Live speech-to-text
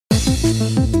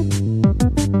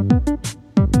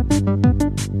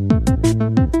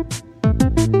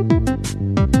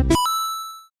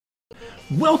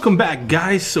Welcome back,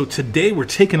 guys. So today we're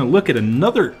taking a look at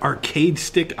another arcade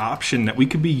stick option that we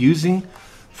could be using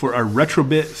for our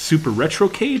Retrobit Super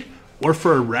Retro-Cade or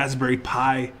for our Raspberry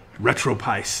Pi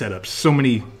RetroPie setups. So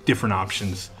many different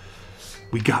options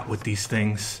we got with these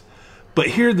things. But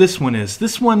here this one is.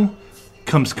 This one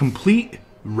comes complete,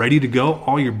 ready to go.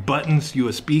 All your buttons,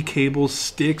 USB cables,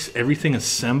 sticks, everything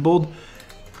assembled.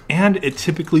 And it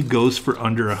typically goes for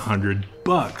under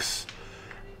 $100.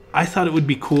 I thought it would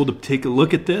be cool to take a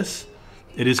look at this.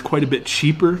 It is quite a bit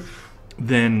cheaper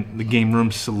than the Game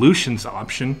Room Solutions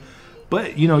option,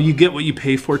 but you know, you get what you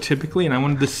pay for typically, and I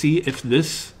wanted to see if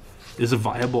this is a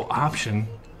viable option,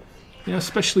 you know,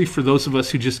 especially for those of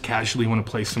us who just casually want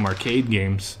to play some arcade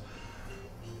games.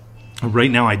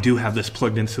 Right now I do have this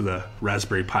plugged into the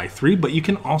Raspberry Pi 3, but you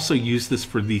can also use this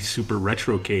for the Super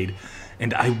Retro-Cade,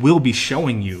 and I will be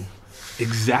showing you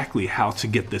exactly how to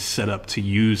get this set up to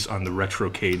use on the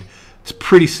Retro-Cade. It's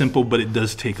pretty simple, but it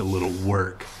does take a little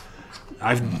work.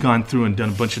 I've gone through and done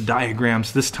a bunch of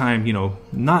diagrams this time, you know,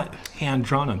 not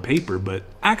hand-drawn on paper, but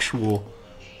actual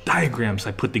diagrams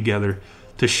I put together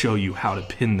to show you how to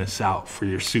pin this out for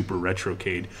your Super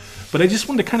Retro-Cade. But I just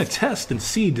wanted to kind of test and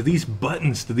see, do these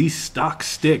buttons, do these stock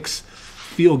sticks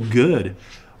feel good?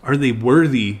 Are they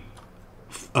worthy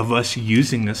of us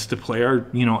using this to play our,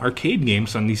 you know, arcade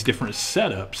games on these different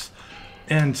setups?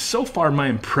 And so far my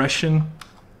impression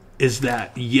is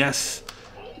that yes,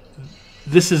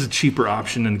 this is a cheaper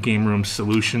option than Game Room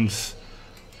Solutions,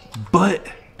 but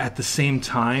at the same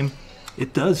time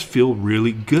it does feel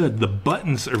really good. The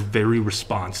buttons are very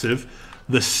responsive.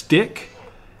 The stick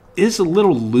is a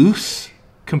little loose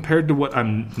compared to what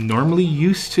I'm normally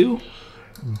used to,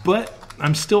 but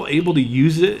I'm still able to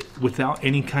use it without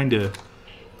any kind of,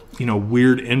 you know,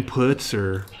 weird inputs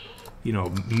or, you know,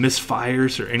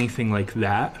 misfires or anything like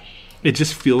that. It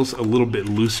just feels a little bit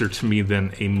looser to me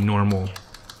than a normal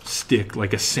stick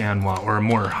like a Sanwa or a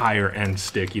more higher end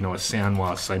stick, you know, a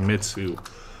Sanwa Saimitsu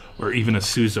or even a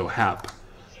Suzo Hap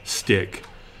stick.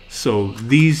 So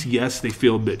these, yes, they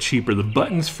feel a bit cheaper. The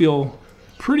buttons feel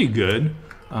pretty good.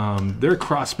 They're a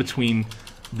cross between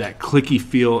that clicky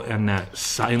feel and that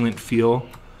silent feel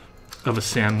of a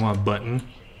Sanwa button.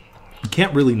 You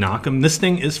can't really knock them. This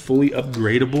thing is fully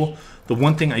upgradable. The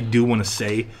one thing I do want to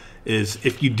say is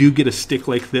if you do get a stick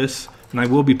like this, and I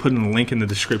will be putting a link in the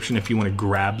description if you want to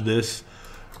grab this.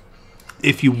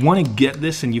 If you want to get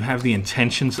this and you have the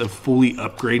intentions of fully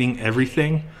upgrading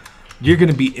everything, you're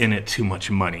going to be in it too much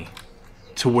money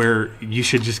to where you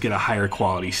should just get a higher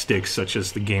quality stick such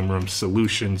as the Game Room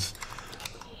Solutions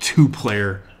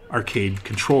 2-player arcade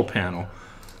control panel.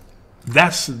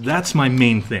 That's my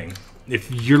main thing.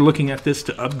 If you're looking at this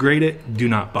to upgrade it, do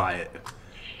not buy it.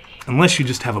 Unless you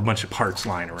just have a bunch of parts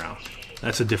lying around.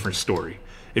 That's a different story.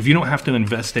 If you don't have to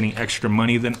invest any extra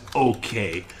money, then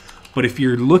okay. But if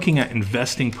you're looking at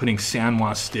investing, putting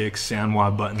Sanwa sticks,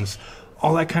 Sanwa buttons,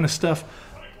 all that kind of stuff,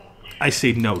 I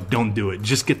say no, don't do it.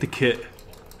 Just get the kit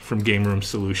from Game Room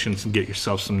Solutions and get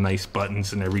yourself some nice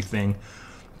buttons and everything.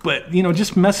 But, you know,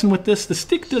 just messing with this, the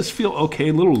stick does feel okay,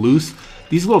 a little loose.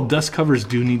 These little dust covers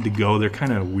do need to go. They're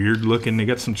kind of weird looking. They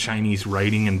got some Chinese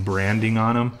writing and branding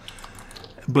on them.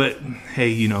 But, hey,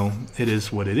 you know, it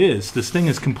is what it is. This thing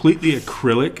is completely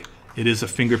acrylic. It is a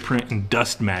fingerprint and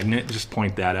dust magnet. Just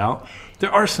point that out.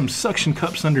 There are some suction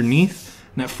cups underneath.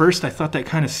 And at first I thought that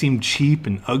kind of seemed cheap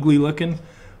and ugly looking.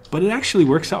 But it actually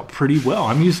works out pretty well.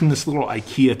 I'm using this little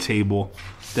IKEA table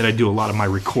that I do a lot of my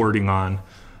recording on.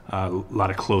 A lot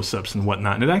of close-ups and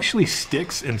whatnot, and it actually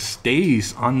sticks and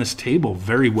stays on this table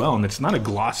very well. And it's not a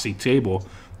glossy table,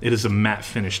 it is a matte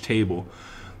finish table.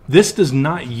 This does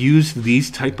not use these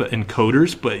type of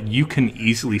encoders, but you can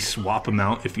easily swap them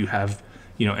out if you have,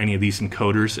 you know, any of these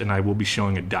encoders, and I will be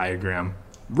showing a diagram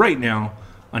right now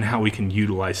on how we can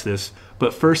utilize this.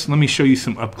 But first, let me show you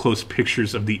some up-close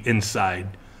pictures of the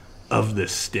inside of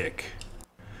this stick.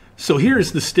 So here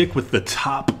is the stick with the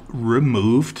top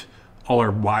removed. All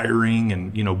our wiring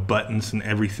and, you know, buttons and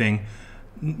everything.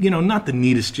 You know, not the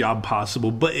neatest job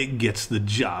possible, but it gets the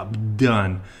job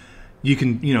done. You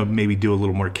can, you know, maybe do a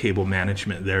little more cable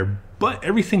management there, but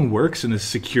everything works and is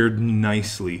secured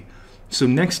nicely. So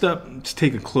next up, let's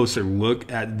take a closer look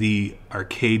at the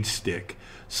arcade stick.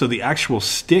 So the actual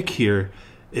stick here,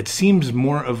 it seems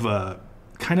more of a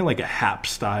kind of like a Hap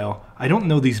style. I don't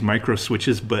know these micro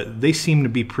switches, but they seem to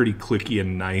be pretty clicky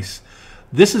and nice.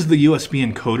 This is the USB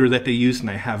encoder that they use, and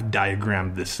I have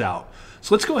diagrammed this out.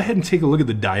 So let's go ahead and take a look at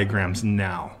the diagrams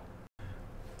now.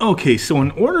 Okay, so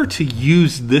in order to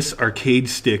use this arcade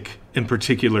stick in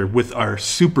particular with our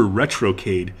Super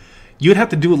Retro-Cade, you'd have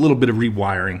to do a little bit of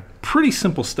rewiring. Pretty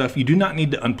simple stuff. You do not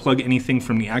need to unplug anything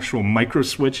from the actual micro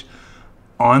switch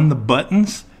on the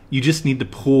buttons. You just need to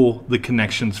pull the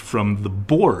connections from the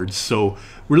board. So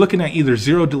we're looking at either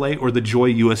zero delay or the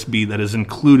Joy USB that is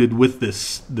included with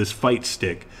this fight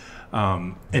stick.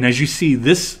 And as you see,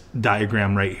 this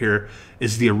diagram right here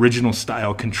is the original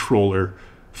style controller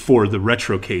for the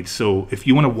Retro-Cade. So if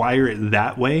you want to wire it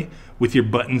that way with your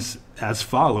buttons as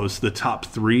follows, the top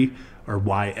 3 are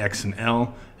Y, X, and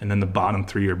L, and then the bottom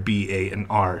 3 are B, A, and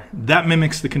R. That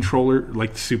mimics the controller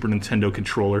like the Super Nintendo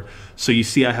controller. So you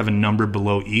see I have a number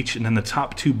below each, and then the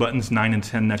top 2 buttons, 9 and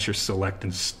 10, that's your select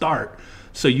and start.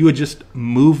 So you would just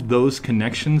move those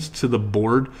connections to the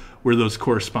board where those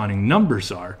corresponding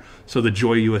numbers are. So the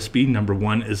Joy USB number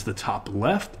 1 is the top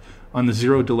left. On the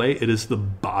zero delay, it is the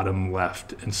bottom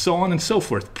left, and so on and so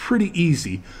forth. Pretty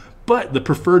easy. But the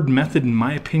preferred method, in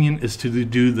my opinion, is to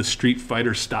do the Street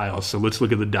Fighter style. So let's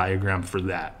look at the diagram for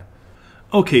that.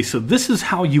 Okay, so this is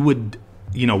how you would,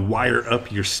 wire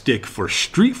up your stick for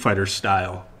Street Fighter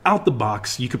style. Out the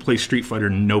box, you could play Street Fighter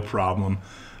no problem.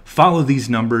 Follow these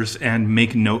numbers and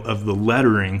make note of the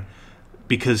lettering,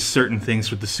 because certain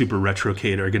things with the Super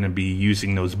Retro-Cade are going to be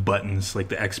using those buttons, like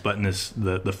the X button is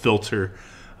the filter,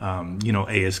 A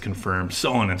is confirmed,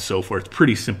 so on and so forth.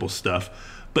 Pretty simple stuff.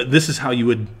 But this is how you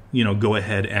would, go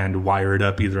ahead and wire it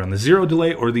up either on the zero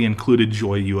delay or the included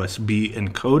Joy USB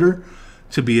encoder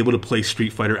to be able to play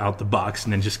Street Fighter out the box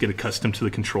and then just get accustomed to the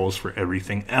controls for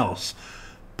everything else.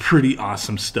 Pretty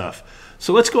awesome stuff.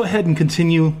 So let's go ahead and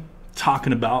continue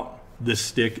talking about this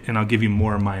stick, and I'll give you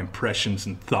more of my impressions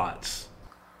and thoughts.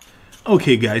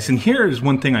 Okay, guys, and here is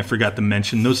one thing I forgot to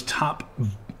mention. Those top,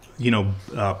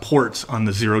 ports on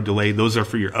the zero delay, those are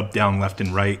for your up, down, left,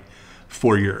 and right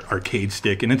for your arcade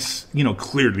stick, and it's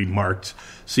clearly marked,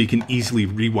 so you can easily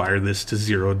rewire this to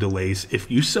zero delays if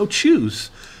you so choose.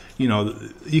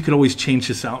 You could always change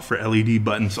this out for LED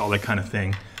buttons, all that kind of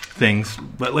things.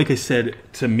 But like I said,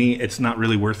 to me, it's not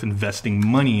really worth investing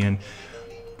money in.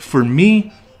 For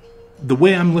me, the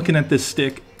way I'm looking at this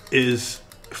stick is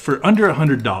for under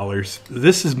 $100.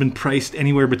 This has been priced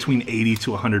anywhere between 80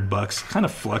 to 100 bucks. Kind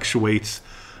of fluctuates.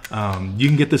 You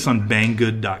can get this on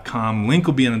banggood.com. Link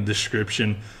will be in the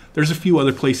description. There's a few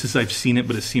other places I've seen it,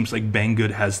 but it seems like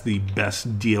Banggood has the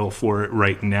best deal for it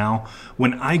right now.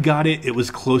 When I got it, it was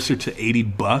closer to 80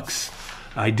 bucks.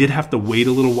 I did have to wait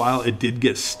a little while. It did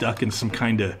get stuck in some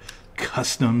kind of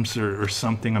customs or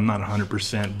something. I'm not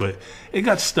 100%, but it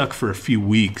got stuck for a few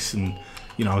weeks, and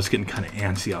I was getting kind of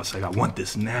antsy. I was like, I want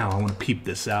this now. I want to peep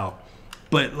this out.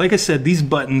 But like I said, these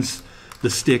buttons, the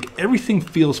stick, everything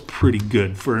feels pretty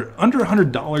good. For under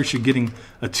 $100, you're getting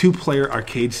a 2-player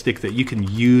arcade stick that you can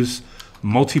use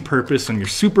multi-purpose on your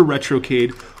Super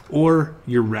Retro-Cade or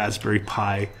your Raspberry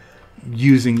Pi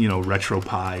using,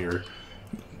 RetroPie or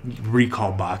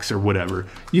Recall Box or whatever.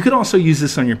 You could also use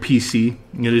this on your PC.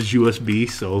 It is USB,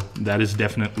 so that is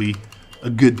definitely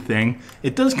a good thing.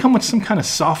 It does come with some kind of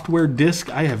software disk.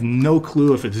 I have no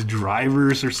clue if it's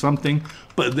drivers or something,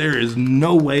 but there is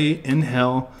no way in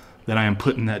hell that I am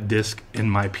putting that disc in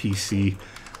my PC.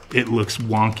 It looks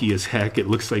wonky as heck. It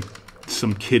looks like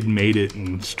some kid made it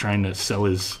and is trying to sell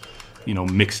his,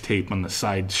 mixtape on the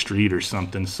side street or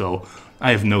something. So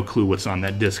I have no clue what's on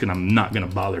that disc, and I'm not going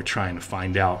to bother trying to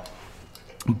find out.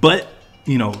 But,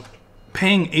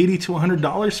 paying $80 to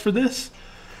 $100 for this,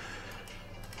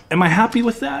 am I happy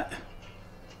with that?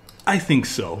 I think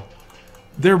so.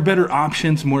 There are better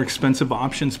options, more expensive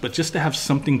options, but just to have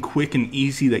something quick and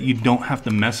easy that you don't have to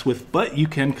mess with, but you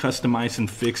can customize and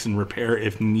fix and repair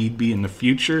if need be in the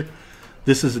future,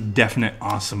 this is a definite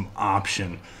awesome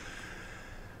option.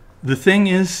 The thing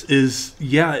is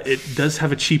yeah, it does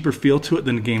have a cheaper feel to it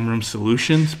than Game Room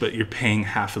Solutions, but you're paying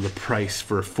half of the price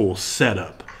for a full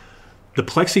setup. The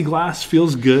plexiglass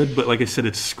feels good, but like I said,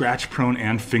 it's scratch prone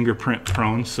and fingerprint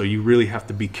prone, so you really have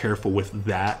to be careful with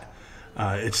that.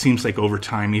 It seems like over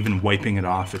time, even wiping it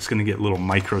off, it's going to get little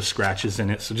micro scratches in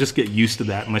it. So just get used to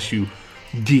that unless you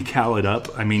decal it up.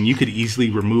 I mean, you could easily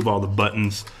remove all the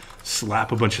buttons,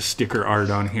 slap a bunch of sticker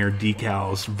art on here,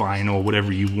 decals, vinyl,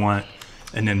 whatever you want,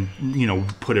 and then,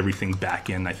 put everything back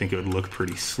in. I think it would look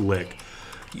pretty slick.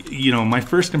 My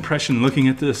first impression looking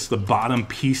at this, the bottom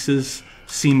pieces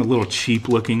seem a little cheap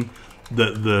looking.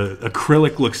 The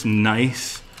acrylic looks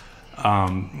nice.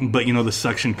 But the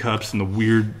suction cups and the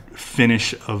weird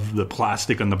finish of the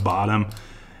plastic on the bottom,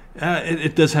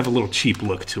 it does have a little cheap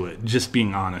look to it, just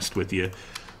being honest with you.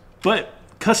 But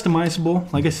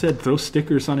customizable, like I said, throw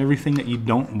stickers on everything that you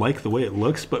don't like the way it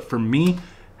looks. But for me,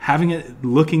 having it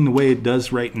looking the way it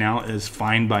does right now is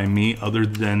fine by me, other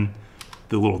than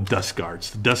the little dust guards.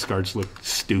 The dust guards look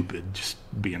stupid, just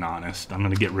being honest. I'm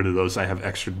gonna get rid of those. I have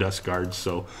extra dust guards,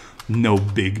 so no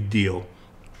big deal.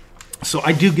 So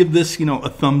I do give this, you know, a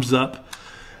thumbs up.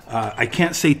 I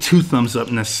can't say 2 thumbs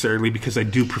up necessarily because I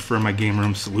do prefer my Game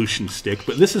Room Solution Stick,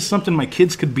 but this is something my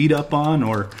kids could beat up on,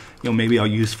 or, you know, maybe I'll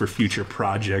use for future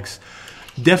projects.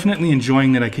 Definitely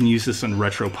enjoying that I can use this on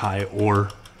RetroPie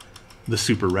or the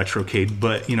Super Retro-Cade,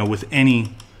 but, you know, with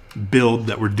any build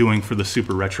that we're doing for the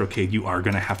Super Retro-Cade, you are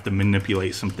going to have to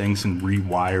manipulate some things and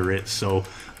rewire it, so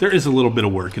there is a little bit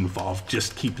of work involved.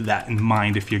 Just keep that in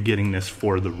mind if you're getting this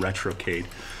for the Retro-Cade.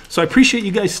 So I appreciate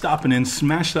you guys stopping in.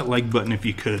 Smash that like button if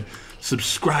you could.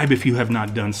 Subscribe if you have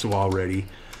not done so already.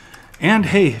 And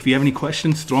hey, if you have any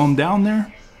questions, throw them down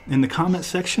there in the comment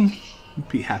section. I'd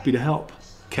be happy to help.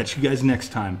 Catch you guys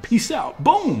next time. Peace out.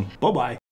 Boom. Bye-bye.